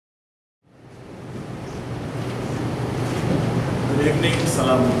evening,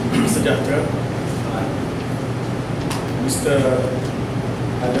 salam sejahtera. Mr.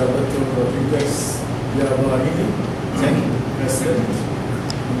 Ada Betul Rodriguez Biawal ini, President,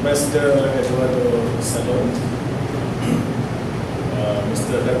 Ambassador Eduardo Salon,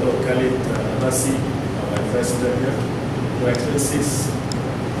 Mr. Dato Khalid Abasi, Ambassador here, Your Excellencies,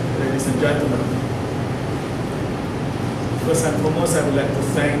 ladies and gentlemen. First and foremost, I would like to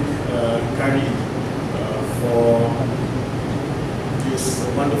thank Kari for this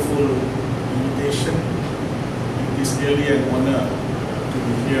wonderful invitation. It is really an honor to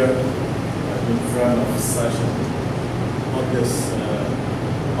be here in front of such an august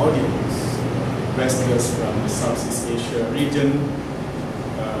audience, ambassadors from the Southeast Asia region,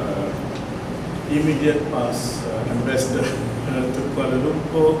 immediate past ambassador to Kuala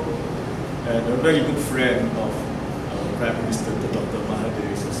Lumpur, and a very good friend of Prime Minister Dr. Mahathir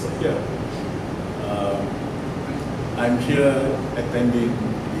is also here. I'm here attending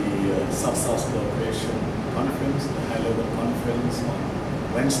the South-South Cooperation Conference, the high-level conference on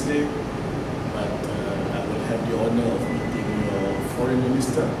Wednesday, but I will have the honor of meeting your Foreign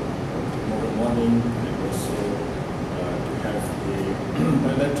Minister tomorrow morning, and also to have a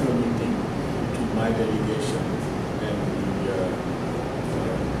bilateral meeting between my delegation and your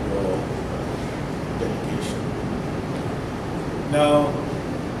delegation. Now,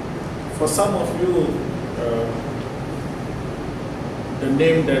 for some of you, the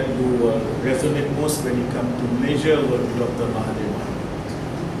name that you resonate most when you come to Malaysia will be Dr. Mahathir Mohamad.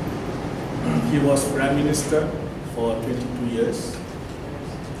 He was Prime Minister for 22 years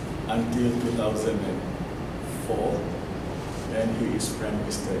until 2004, and he is Prime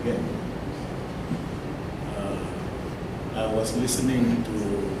Minister again. I was listening to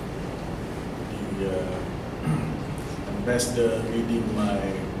the ambassador reading my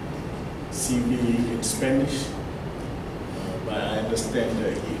CV in Spanish. I understand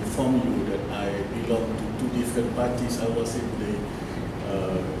that he informed you that I belong to two different parties. I was in the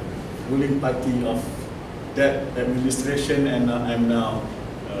ruling party of that administration, and I'm now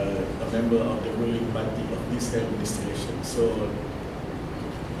a member of the ruling party of this administration. So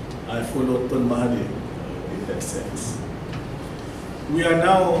I follow Tun Mahathir in that sense. We are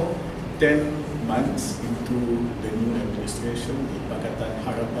now 10 months into the new administration, the Pakatan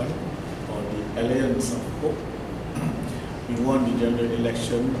Harapan, or the Alliance of Hope. We won the general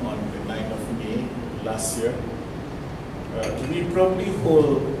election on the 9th of May last year. We probably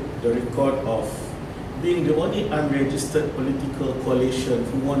hold the record of being the only unregistered political coalition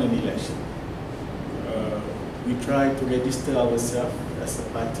who won an election. We tried to register ourselves as a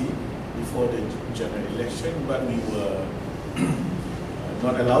party before the general election, but we were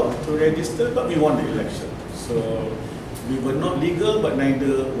not allowed to register, but we won the election. So we were not legal, but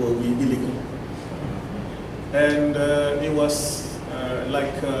neither were we illegal. And it was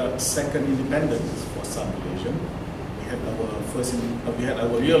like a second independence for some Malaysian. We had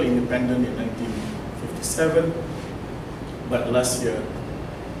our real independence in 1957, but last year,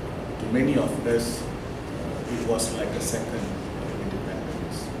 to many of us, it was like a second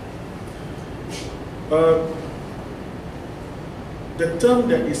independence. The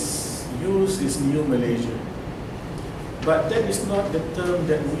term that is used is New Malaysia, but that is not the term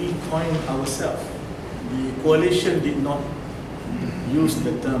that we coined ourselves. The coalition did not use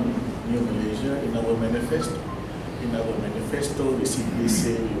the term New Malaysia in our manifesto. In our manifesto, we simply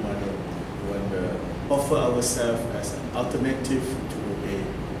say we want to offer ourselves as an alternative to a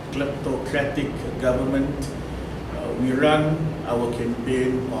kleptocratic government. We run our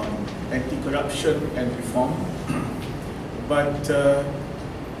campaign on anti-corruption and reform. But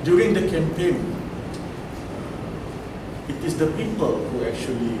during the campaign, it is the people who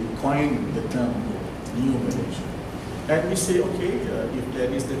actually coined the term New Malaysia. And we say, okay, if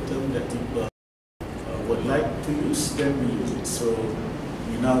that is the term that people would like to use, then we use it. So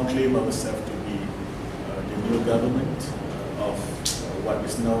we now claim ourselves to be the new government of what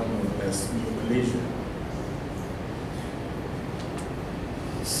is now known as New Malaysia.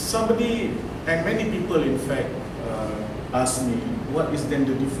 Somebody, and many people in fact, ask me, what is then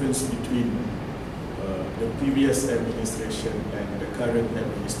the difference between the previous administration and the current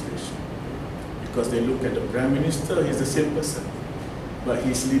administration? Because they look at the Prime Minister, he's the same person, but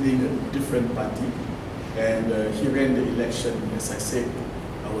he's leading a different party, and he ran the election. As I said,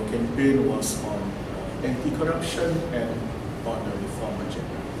 our campaign was on anti-corruption and on the reform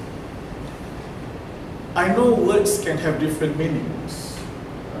agenda. I know words can have different meanings,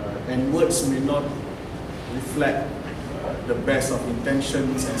 and words may not reflect the best of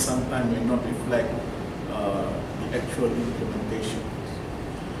intentions, and sometimes may not reflect the actual implementation.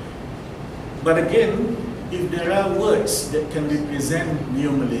 But again, if there are words that can represent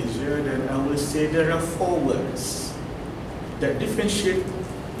Neo-Malaysia, then I will say there are 4 words that differentiate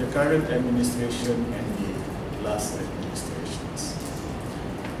the current administration and the last administrations.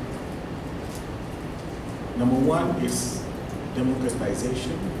 Number 1 is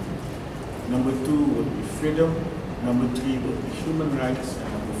democratization. Number 2 would be freedom. Number 3 would be human rights. And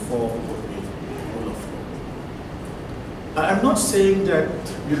number 4 would be rule of law. I am not saying that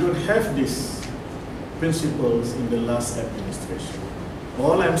you don't have these principles in the last administration.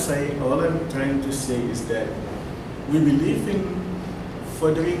 All I'm trying to say is that we believe in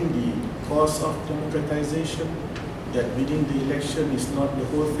furthering the cause of democratization, that winning the election is not the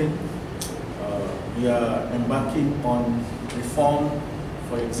whole thing. We are embarking on reform,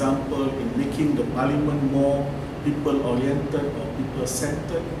 for example, in making the parliament more people-oriented or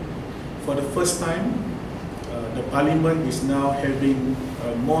people-centered. For the first time, the parliament is now having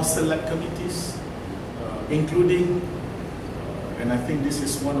more select committees, including, and I think this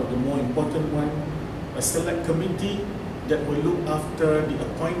is one of the more important ones, a select committee that will look after the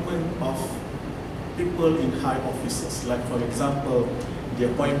appointment of people in high offices, like for example, the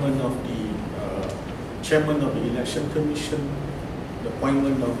appointment of the chairman of the election commission, the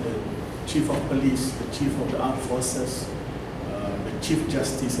appointment of the chief of police, the chief of the armed forces, the chief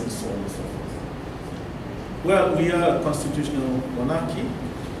justice, and so on and so forth. Well, we are a constitutional monarchy.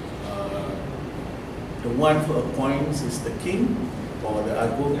 The one who appoints is the king, or the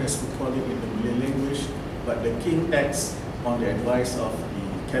agung as we call it in the Malay language, but the king acts on the advice of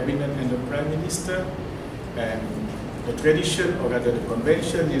the cabinet and the prime minister. And the tradition, or rather the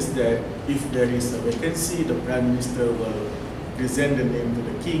convention, is that if there is a vacancy, the prime minister will present the name to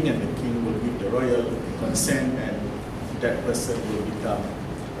the king, and the king will give the royal consent, and that person will become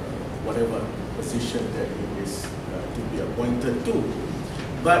whatever position that he is to be appointed to.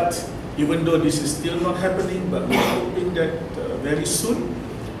 But even though this is still not happening, but we are hoping that very soon,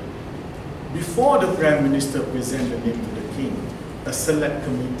 before the Prime Minister presents the name to the King, a select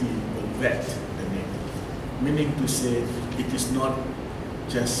committee will vet the name. Meaning to say, it is not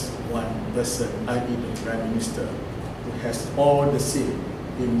just one person, i.e. the Prime Minister, who has all the say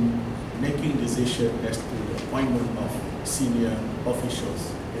in making decisions as to the appointment of senior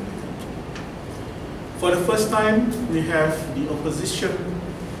officials in the country. For the first time, we have the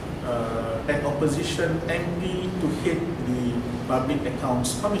an opposition MP to head the Public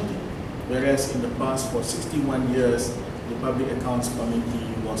Accounts Committee, whereas in the past for 61 years, the Public Accounts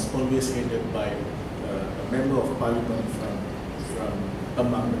Committee was always headed by a member of Parliament from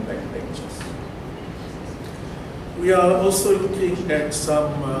among the backbenchers. We are also looking at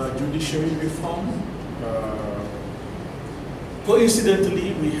some judiciary reform.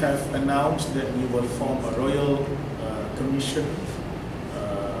 Coincidentally, we have announced that we will form a Royal Commission,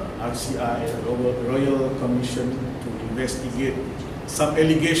 RCI, a Royal Commission to investigate some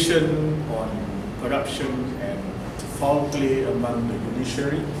allegation on corruption and foul play among the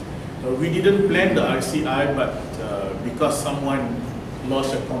judiciary. We didn't plan the RCI, but because someone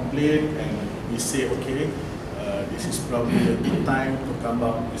lodged a complaint and we say, okay, this is probably a good time to come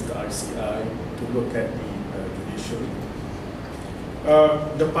up with the RCI to look at the judiciary.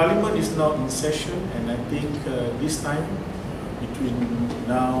 The Parliament is now in session, and I think this time, between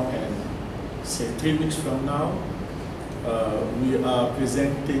now and say 3 weeks from now, we are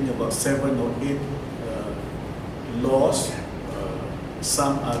presenting about 7 or 8 laws.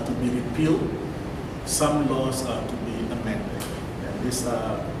 Some are to be repealed, some laws are to be amended. And these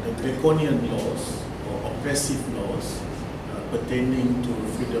are the draconian laws or oppressive laws pertaining to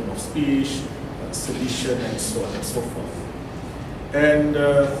freedom of speech, sedition, and so on and so forth. And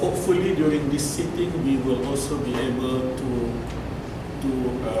hopefully during this sitting, we will also be able to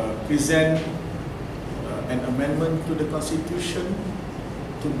present an amendment to the Constitution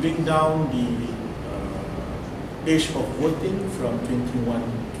to bring down the age of voting from 21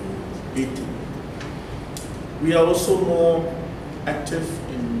 to 18. We are also more active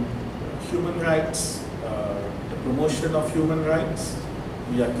in human rights, the promotion of human rights.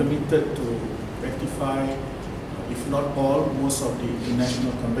 We are committed to ratify, if not all, most of the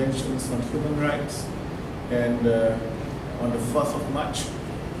international conventions on human rights. And on the 4th of March,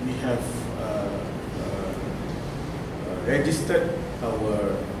 we have registered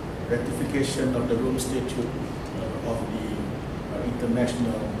our ratification of the Rome Statute of the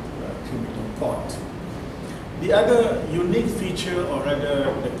International Criminal Court. The other unique feature, or rather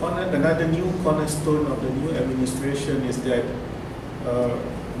another new cornerstone of the new administration, is that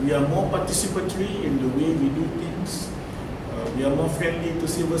we are more participatory in the way we do things. We are more friendly to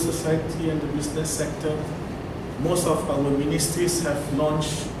civil society and the business sector. most of our ministries have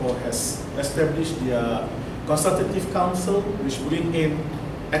launched or has established their consultative council, which bring in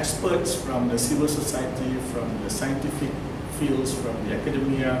experts from the civil society, from the scientific fields, from the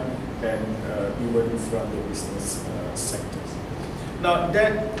academia, and even from the business sectors. Now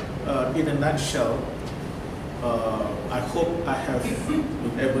that, in a nutshell, I hope I have been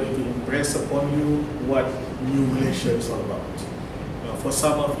able to impress upon you what New Malaysia is all about. For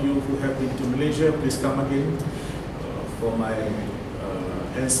some of you who have been to Malaysia, please come again. For my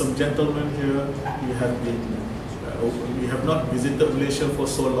handsome gentlemen here, you have not visited Malaysia for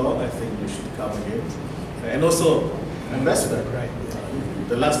so long. I think you should come again. And also, Ambassador, right?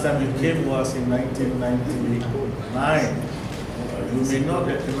 The last time you came was in 1999. You may not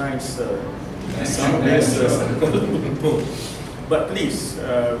recognize some places, but please,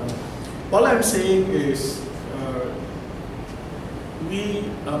 all I'm saying is we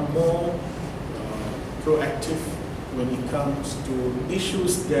are more proactive when it comes to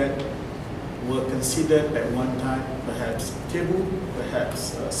issues that were considered at one time perhaps taboo,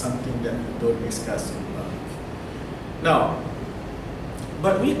 perhaps something that we don't discuss in public. Now,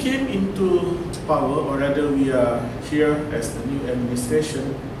 but we came into power, or rather we are here as the new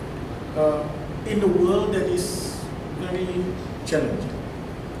administration, in a world that is very challenging.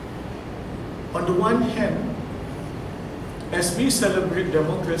 On the one hand, as we celebrate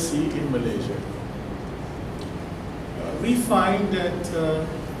democracy in Malaysia, we find that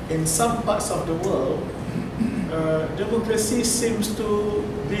in some parts of the world, democracy seems to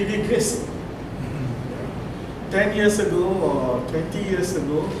be regressing. 10 years ago or 20 years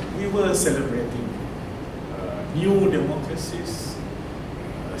ago, we were celebrating new democracies,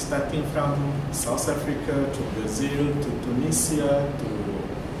 starting from South Africa to Brazil to Tunisia to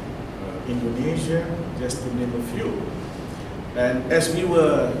Indonesia, just to name a few. And as we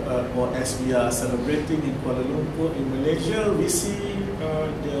were, or as we are celebrating in Kuala Lumpur, in Malaysia, we see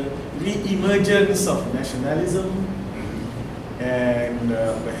the re-emergence of nationalism and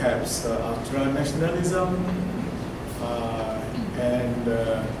perhaps ultra-nationalism, and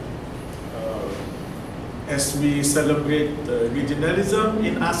as we celebrate regionalism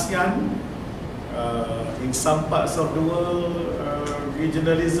in ASEAN, in some parts of the world,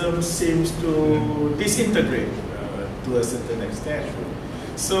 regionalism seems to disintegrate to a certain extent.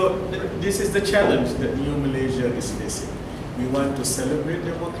 So this is the challenge that New Malaysia is facing. We want to celebrate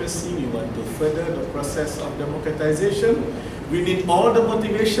democracy, we want to further the process of democratization. We need all the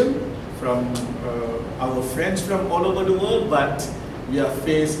motivation from our friends from all over the world, but we are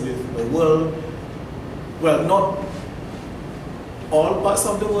faced with a world, well, not all parts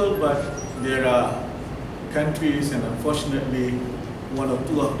of the world, but there are countries, and unfortunately one or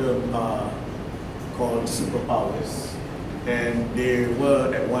two of them are called superpowers, and they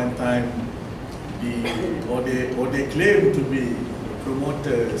were at one time they claim to be the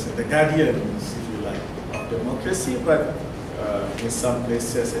promoters, the guardians, if you like, of democracy, but in some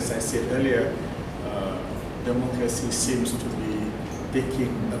places, as I said earlier, democracy seems to be taking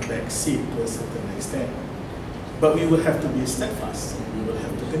a back seat to a certain extent. But we will have to be steadfast, we will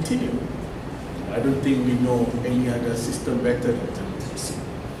have to continue. I don't think we know any other system better than democracy.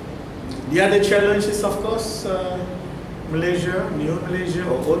 The other challenge is, of course, Malaysia, New Malaysia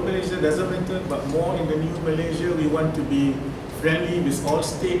or Old Malaysia, doesn't matter, but more in the New Malaysia, we want to be friendly with all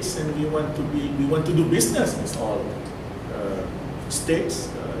states, and we want to do business with all states.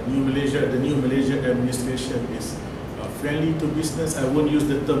 The New Malaysia administration is friendly to business. I won't use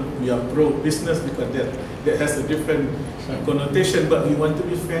the term we are pro-business because that has a different connotation, but we want to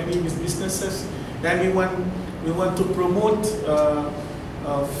be friendly with businesses, and we want to promote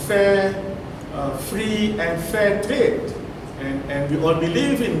free and fair trade. And we all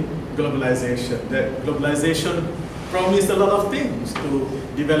believe in globalization, that globalization promised a lot of things to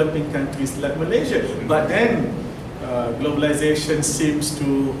developing countries like Malaysia. But then globalization seems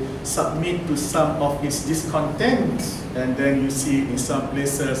to submit to some of its discontent, and then you see in some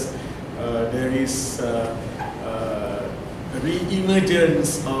places there is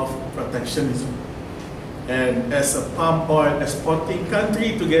re-emergence of protectionism. And as a palm oil exporting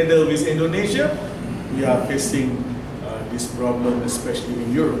country together with Indonesia, we are facing this problem, especially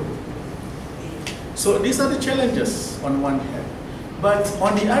in Europe. So these are the challenges on one hand. But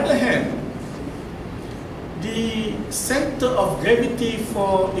on the other hand, the center of gravity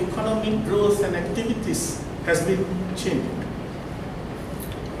for economic growth and activities has been changing.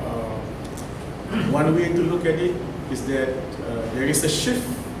 One way to look at it is that there is a shift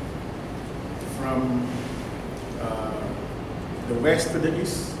from the west to the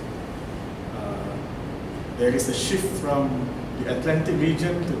east. There is a shift from the Atlantic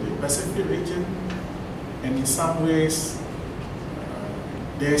region to the Pacific region. and in some ways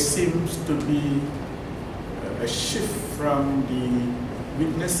there seems to be a shift from the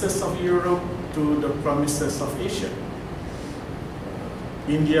weaknesses of Europe to the promises of Asia.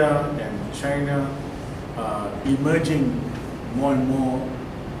 India and China are emerging more and more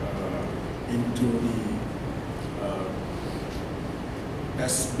into the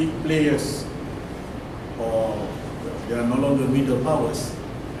as big players, or they are no longer middle powers.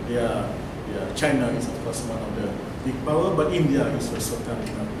 China is of course one of the big power, but India is also coming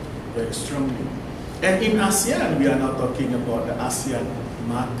up very strongly. And in ASEAN, we are now talking about the ASEAN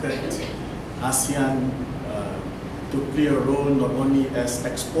market. ASEAN to play a role not only as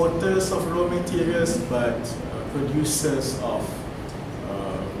exporters of raw materials, but producers of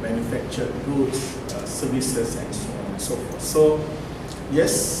manufactured goods, services, and so on and so forth. So,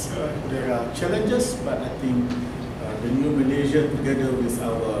 yes, there are challenges, but I think the new Malaysia, together with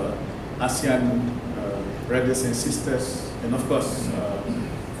our ASEAN brothers and sisters, and of course,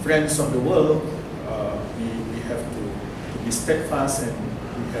 friends of the world, we have to be steadfast, and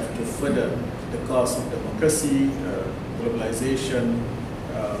we have to further the cause of democracy, globalization,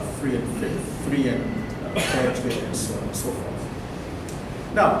 free and fair trade, and so on and so forth.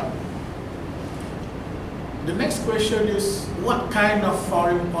 Now, the next question is, what kind of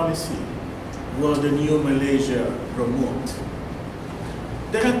foreign policy will the new Malaysia promote?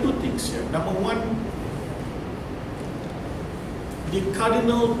 There are two things here. Number one, the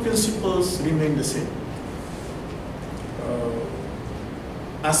cardinal principles remain the same.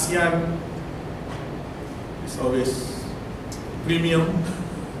 ASEAN is always premium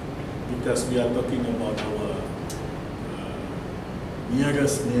because we are talking about our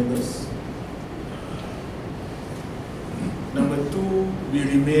nearest neighbors. Number two, we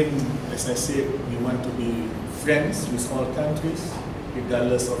remain, as I said, we want to be friends with all countries,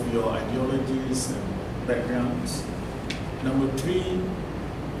 regardless of your ideologies and backgrounds. Number three,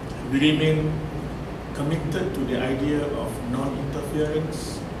 we remain committed to the idea of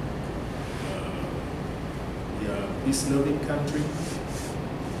non-interference. We are a peace-loving country.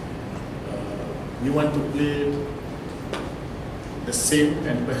 We want to play the same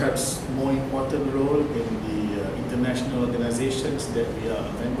and perhaps more important role in the international organizations that we are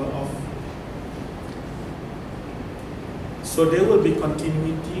a member of. So there will be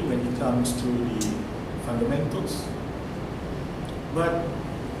continuity when it comes to the fundamentals, but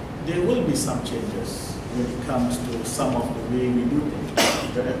there will be some changes when it comes to some of the way we do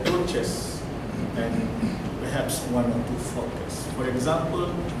things, the approaches, and perhaps one or two focus. For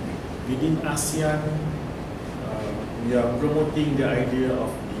example, within ASEAN, we are promoting the idea of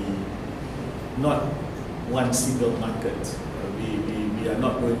the not one single market. We are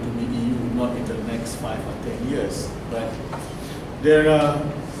not going to be EU, not in the next 5 or 10 years, but there are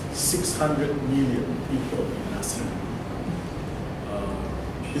 600 million people in ASEAN.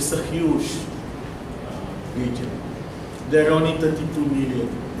 It's a huge region. There are only 32 million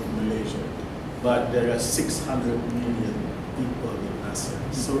in Malaysia, but there are 600 million people in ASEAN.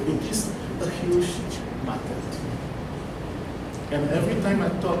 So it is a huge market. And every time I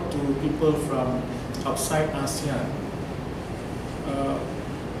talk to people from outside ASEAN,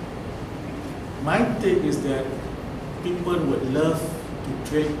 my take is that people would love to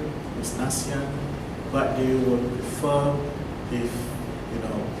trade with ASEAN, but they would prefer if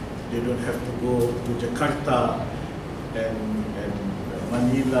they don't have to go to Jakarta and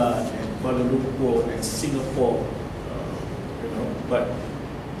Manila and Kuala Lumpur and Singapore, but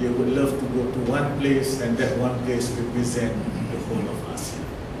they would love to go to one place, and that one place represent the whole of ASEAN.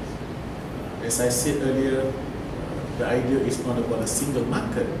 As I said earlier, the idea is not about a single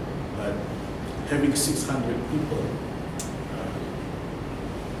market, but having 600 people.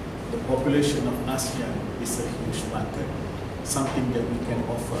 The population of ASEAN is a huge market, something that we can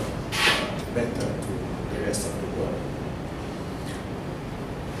offer better to the rest of the world.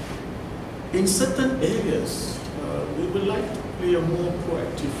 In certain areas, we would like to play a more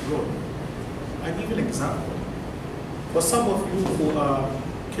proactive role. I give an example. For some of you who are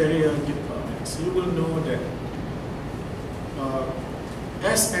career diplomats, you will know that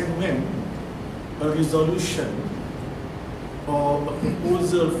as and when a resolution or a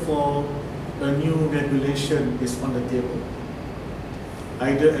proposal for a new regulation is on the table,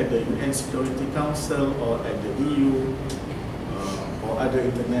 either at the UN Security Council or at the EU or other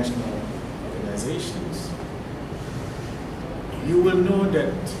international organizations, you will know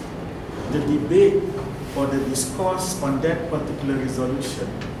that the debate or the discourse on that particular resolution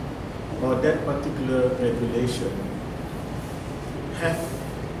or that particular regulation had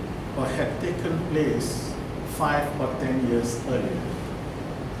taken place 5 or 10 years earlier.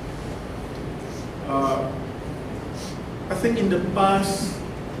 I think in the past,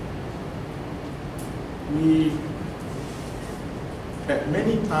 at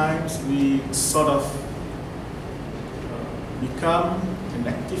many times, we sort of become an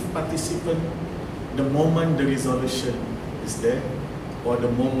active participant the moment the resolution is there, or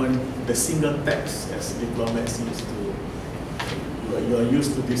the moment the single text, as diplomats used to, you are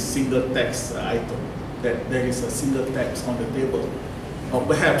used to this single text item, that there is a single text on the table. Or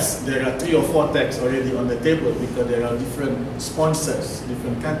perhaps there are 3 or 4 texts already on the table because there are different sponsors,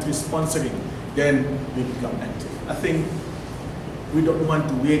 different countries sponsoring, then we become active. I think we don't want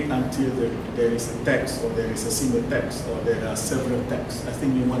to wait until there is a text, or there is a single text, or there are several texts. I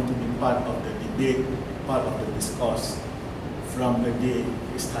think we want to be part of the debate, part of the discourse from the day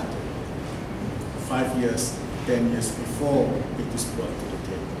it started. 5 years, 10 years before it is brought to the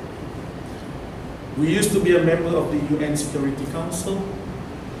table. We used to be a member of the UN Security Council.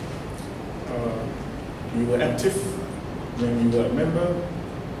 We were active when we were a member,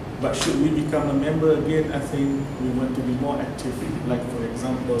 but should we become a member again, I think we want to be more active, like for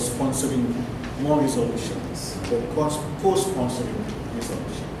example, sponsoring more resolutions, or co-sponsoring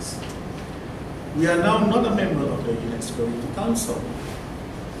resolutions. We are now not a member of the UN Security Council,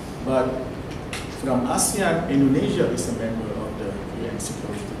 but from ASEAN, Indonesia is a member of the UN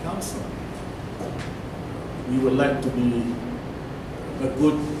Security Council. We would like to be a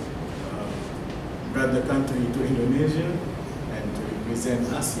good brother country to Indonesia and to represent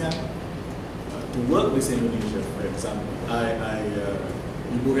ASEAN, to work with Indonesia, for example.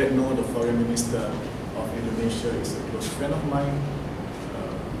 Ibu Retno, the Foreign Minister of Indonesia, is a close friend of mine.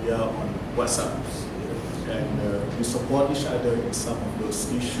 We are on WhatsApp, and we support each other in some of those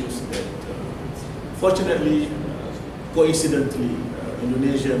issues that, fortunately, coincidentally,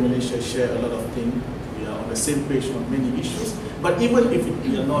 Indonesia and Malaysia share a lot of things. We are on the same page on many issues. But even if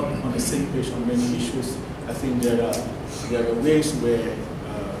we are not on the same page on many issues, I think there are ways where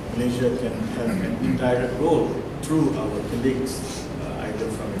Malaysia can have an indirect role through our colleagues, either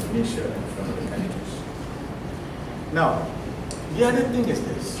from Indonesia and from other countries. Now, the other thing is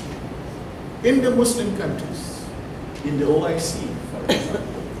this. In the Muslim countries, in the OIC, for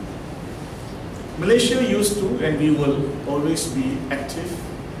example, Malaysia used to, and we will always be active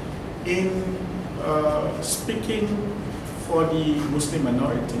in speaking for the Muslim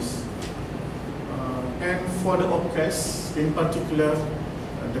minorities and for the oppressed, in particular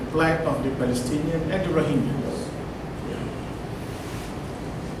the plight of the Palestinians and the Rohingyas.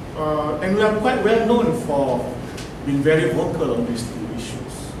 And we are quite well known for being very vocal on these 2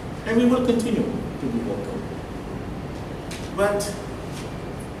 issues, and we will continue to be vocal. But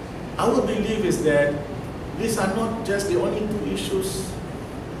our belief is that these are not just the only 2 issues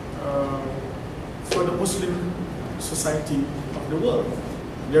for the Muslim society of the world.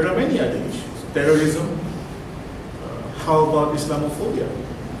 There are many other issues. Terrorism, how about Islamophobia,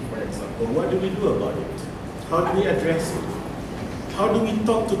 for example? What do we do about it? How do we address it? How do we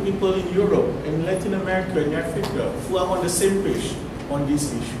talk to people in Europe, in Latin America, in Africa, who are on the same page on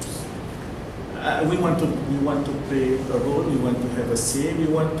these issues? We want to play a role, we want to have a say, we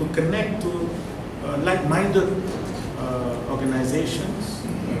want to connect to like-minded organizations,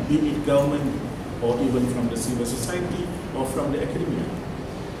 be it government, or even from the civil society, or from the academia.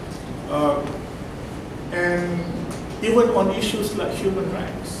 And even on issues like human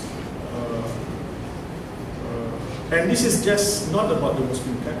rights. And this is just not about the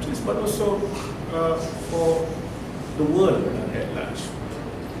Muslim countries, but also for the world at large.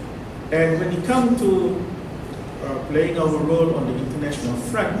 And when it comes to playing our role on the international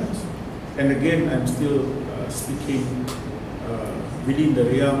front, and again, I'm still speaking within the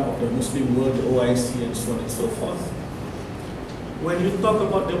realm of the Muslim world, the OIC, and so on and so forth. When you talk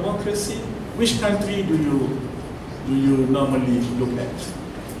about democracy, which country do you normally look at?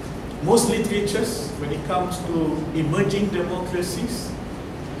 Most literatures, when it comes to emerging democracies,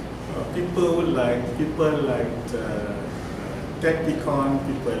 people like Ted Picon,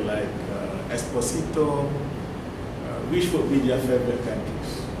 people like Esposito, which would be their favorite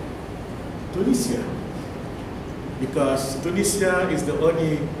countries? Tunisia. Because Tunisia is the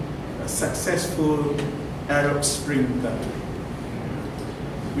only successful Arab Spring country.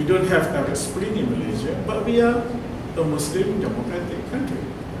 We don't have Arab Spring in Malaysia, but we are a Muslim democratic country.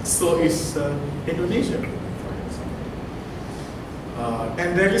 So is Indonesia, for example.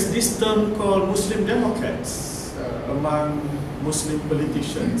 And there is this term called Muslim Democrats among Muslim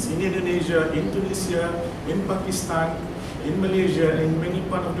politicians in Indonesia, in Tunisia, in Pakistan, in Malaysia, and in many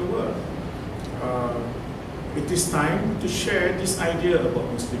parts of the world. It is time to share this idea about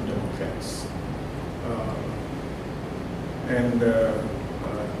Muslim Democrats.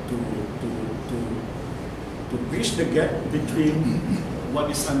 to bridge the gap between what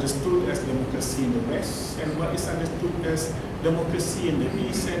is understood as democracy in the West and what is understood as democracy in the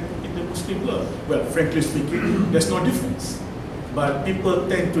East and in the Muslim world. Well, frankly speaking, there's no difference. But people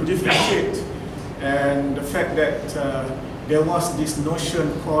tend to differentiate. And the fact that there was this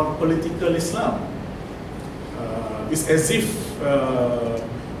notion called political Islam, it's as if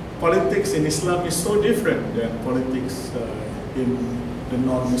politics in Islam is so different than politics in the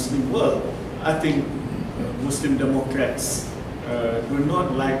non-Muslim world. I think Muslim Democrats do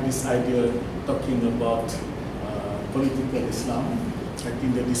not like this idea talking about political Islam. I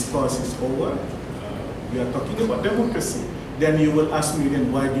think the discourse is over. We are talking about democracy. Then you will ask me,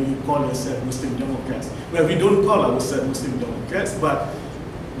 then why do you call yourself Muslim Democrats? Well, we don't call ourselves Muslim Democrats, but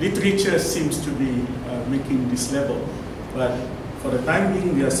literature seems to be making this level. But for the time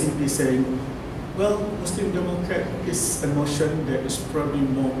being, we are simply saying, well, Muslim Democrat is a notion that is probably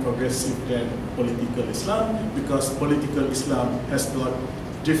more progressive than political Islam, because political Islam has got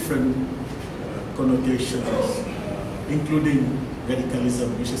different connotations, including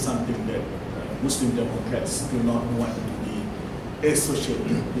radicalism, which is something that Muslim Democrats do not want to be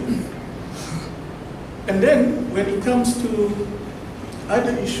associated with. And then, when it comes to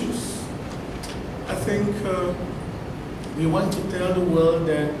other issues, I think we want to tell the world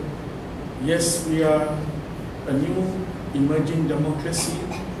that yes, we are a new emerging democracy,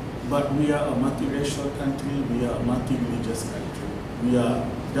 but we are a multiracial country, we are a multi-religious country. We are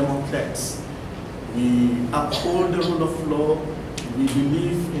Democrats. We uphold the rule of law, we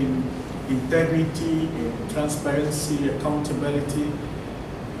believe in integrity, in transparency, accountability.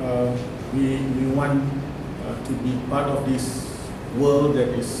 We want to be part of this world that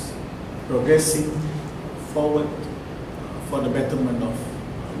is progressing forward for the betterment of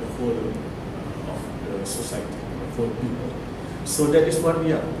the whole of the society, of whole people. So that is what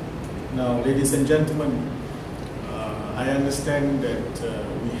we are. Now, ladies and gentlemen, I understand that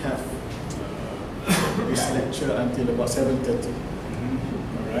we have this lecture until about 7:30.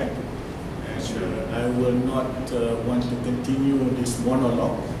 All right? And I will not want to continue this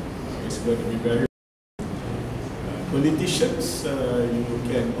monologue. It's going to be very politicians, you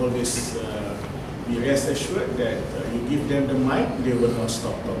can always be rest assured that you give them the mic, they will not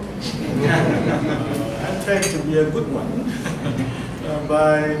stop talking. I'm trying to be a good one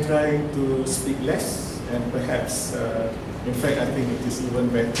by trying to speak less, and perhaps, in fact, I think it is even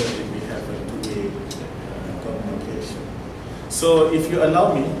better if we have a two-way communication. So, if you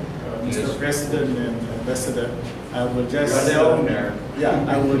allow me, Mr. President and Ambassador, I will just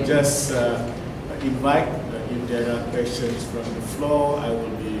I will just invite. If there are questions from the floor, I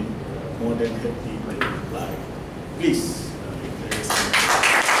will be more than happy to reply. Please.